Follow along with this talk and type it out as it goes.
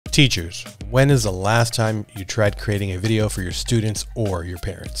Teachers, when is the last time you tried creating a video for your students or your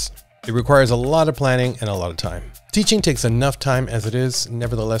parents? It requires a lot of planning and a lot of time. Teaching takes enough time as it is,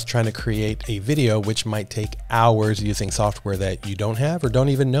 nevertheless trying to create a video which might take hours using software that you don't have or don't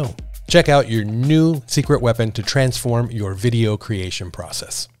even know. Check out your new secret weapon to transform your video creation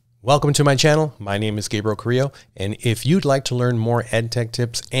process. Welcome to my channel. My name is Gabriel Carrillo, and if you'd like to learn more EdTech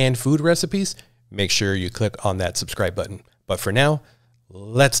tips and food recipes, make sure you click on that subscribe button. But for now,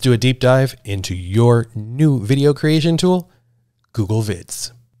 let's do a deep dive into your new video creation tool, Google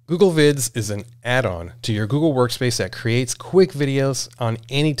Vids. Google Vids is an add-on to your Google Workspace that creates quick videos on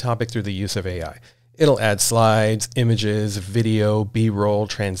any topic through the use of AI. It'll add slides, images, video, B-roll,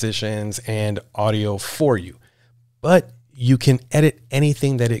 transitions, and audio for you. But you can edit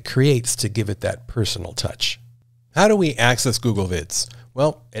anything that it creates to give it that personal touch. How do we access Google Vids?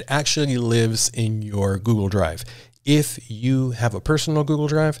 Well, it actually lives in your Google Drive. If you have a personal Google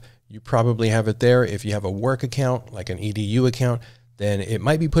Drive, you probably have it there. If you have a work account, like an EDU account, then it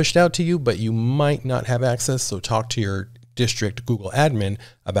might be pushed out to you, but you might not have access. So talk to your district Google admin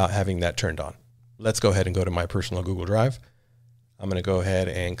about having that turned on. Let's go ahead and go to my personal Google Drive. I'm going to go ahead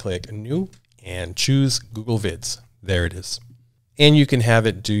and click New and choose Google Vids. There it is. And you can have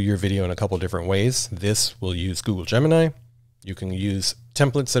it do your video in a couple different ways. This will use Google Gemini. You can use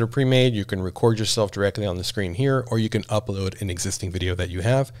templates that are pre-made. You can record yourself directly on the screen here, or you can upload an existing video that you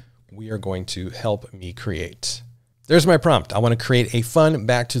have. We are going to help me create. There's my prompt. I want to create a fun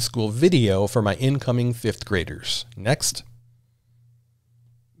back to school video for my incoming 5th graders. Next.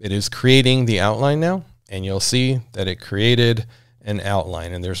 It is creating the outline now, and you'll see that it created an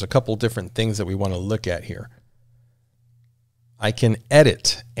outline, and there's a couple different things that we want to look at here. I can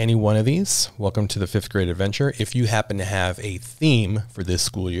edit any one of these. Welcome to the 5th grade adventure. If you happen to have a theme for this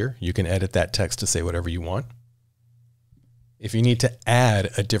school year, you can edit that text to say whatever you want. If you need to add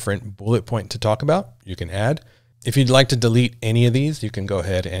a different bullet point to talk about, you can add. If you'd like to delete any of these, you can go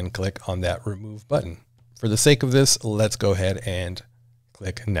ahead and click on that remove button. For the sake of this, let's go ahead and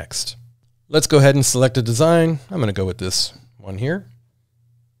click next. Let's go ahead and select a design. I'm going to go with this one here.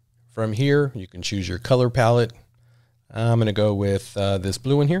 From here, you can choose your color palette. I'm going to go with this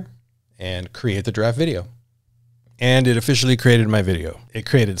blue one here and create the draft video. And it officially created my video. It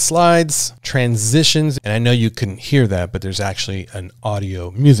created slides, transitions, and I know you couldn't hear that, but there's actually an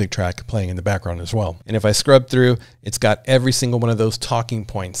audio music track playing in the background as well. And if I scrub through, it's got every single one of those talking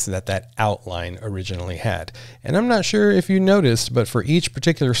points that that outline originally had. And I'm not sure if you noticed, but for each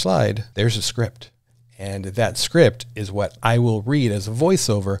particular slide, there's a script. And that script is what I will read as a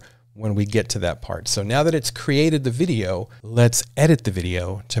voiceover when we get to that part. So now that it's created the video, let's edit the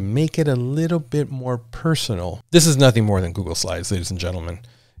video to make it a little bit more personal. This is nothing more than Google Slides, ladies and gentlemen.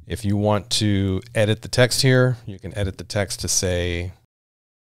 If you want to edit the text here, you can edit the text to say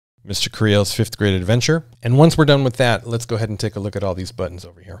Mr. Carrillo's 5th grade adventure. And once we're done with that, let's go ahead and take a look at all these buttons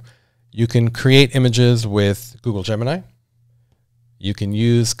over here. You can create images with Google Gemini. You can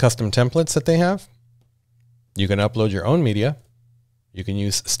use custom templates that they have. You can upload your own media. You can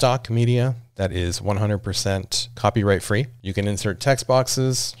use stock media that is 100% copyright free. You can insert text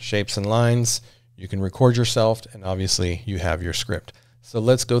boxes, shapes and lines. You can record yourself, and obviously you have your script. So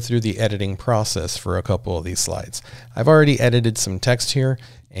let's go through the editing process for a couple of these slides. I've already edited some text here,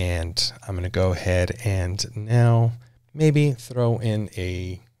 and I'm going to go ahead and now maybe throw in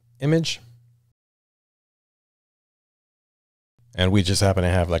a image. And we just happen to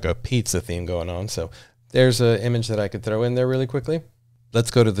have like a pizza theme going on. So there's an image that I could throw in there really quickly. Let's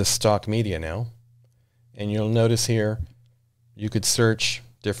go to the stock media now, and you'll notice here you could search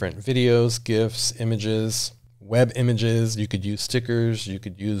different videos, GIFs, images, web images. You could use stickers, you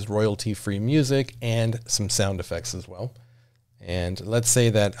could use royalty-free music, and some sound effects as well. And let's say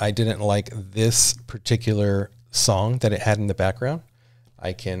that I didn't like this particular song that it had in the background.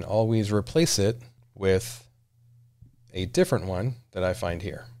 I can always replace it with a different one that I find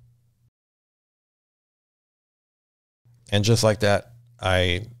here. And just like that,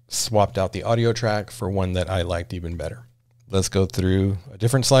 I swapped out the audio track for one that I liked even better. Let's go through a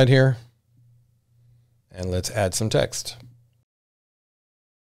different slide here, and let's add some text.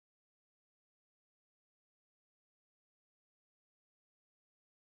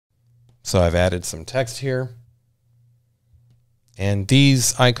 So I've added some text here, and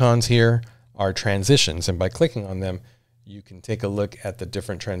these icons here are transitions, and by clicking on them, you can take a look at the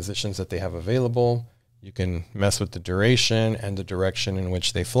different transitions that they have available. You can mess with the duration and the direction in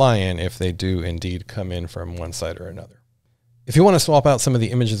which they fly in if they do indeed come in from one side or another. If you want to swap out some of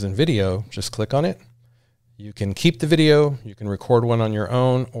the images and video, just click on it. You can keep the video, you can record one on your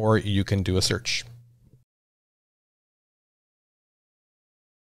own, or you can do a search.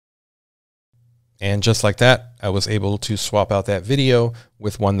 And just like that, I was able to swap out that video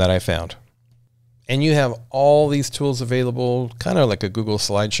with one that I found. And you have all these tools available, kind of like a Google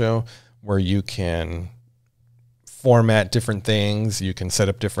slideshow, where you can format different things, you can set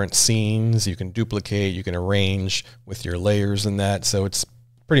up different scenes, you can duplicate, you can arrange with your layers and that. So it's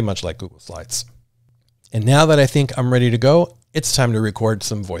pretty much like Google Slides. And now that I think I'm ready to go, it's time to record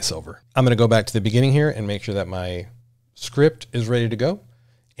some voiceover. I'm going to go back to the beginning here and make sure that my script is ready to go.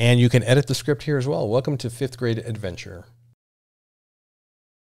 And you can edit the script here as well. Welcome to 5th grade adventure.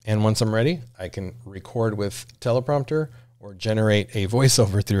 And once I'm ready, I can record with teleprompter or generate a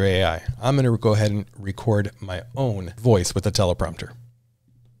voiceover through AI. I'm going to go ahead and record my own voice with the teleprompter.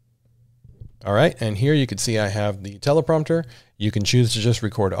 All right, and here you can see I have the teleprompter. You can choose to just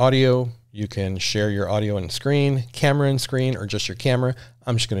record audio. You can share your audio and screen, camera and screen, or just your camera.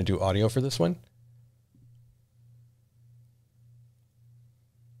 I'm just going to do audio for this one.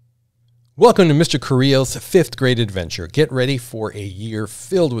 Welcome to Mr. Carrillo's 5th grade adventure. Get ready for a year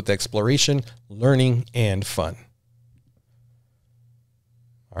filled with exploration, learning, and fun.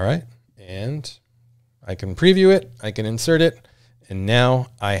 All right, and I can preview it, I can insert it, and now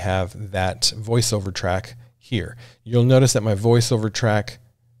I have that voiceover track here. You'll notice that my voiceover track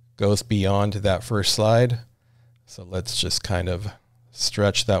goes beyond that first slide. So let's just kind of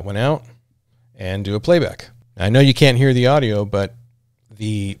stretch that one out and do a playback. Now, I know you can't hear the audio, but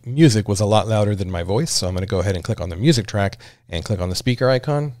the music was a lot louder than my voice. So I'm going to go ahead and click on the music track and click on the speaker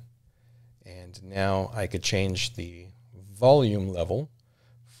icon. And now I could change the volume level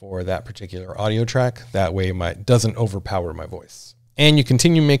for that particular audio track. That way it doesn't overpower my voice. And you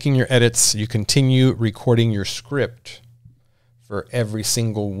continue making your edits. You continue recording your script for every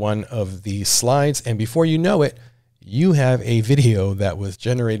single one of these slides. And before you know it, you have a video that was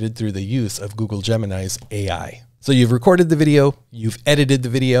generated through the use of Google Gemini's AI. So you've recorded the video, you've edited the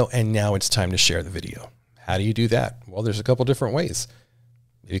video, and now it's time to share the video. How do you do that? Well, there's a couple different ways.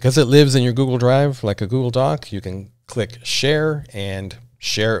 Because it lives in your Google Drive like a Google Doc, you can click share and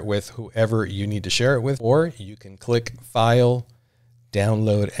share it with whoever you need to share it with, or you can click File,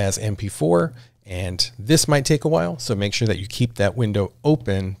 Download as MP4, and this might take a while, so make sure that you keep that window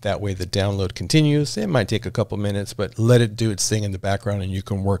open. That way the download continues. It might take a couple minutes, but let it do its thing in the background and you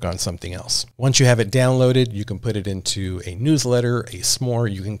can work on something else. Once you have it downloaded, you can put it into a newsletter, a s'more.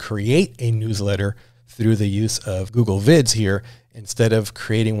 You can create a newsletter through the use of Google Vids here. Instead of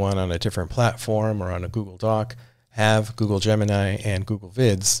creating one on a different platform or on a Google Doc, have Google Gemini and Google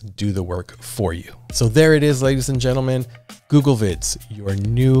Vids do the work for you. So there it is, ladies and gentlemen, Google Vids, your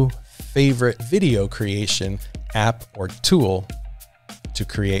new favorite video creation app or tool to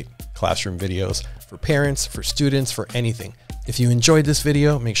create classroom videos for parents, for students, for anything. If you enjoyed this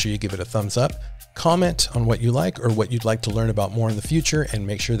video, make sure you give it a thumbs up, comment on what you like or what you'd like to learn about more in the future, and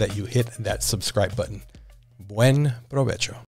make sure that you hit that subscribe button. Buen provecho.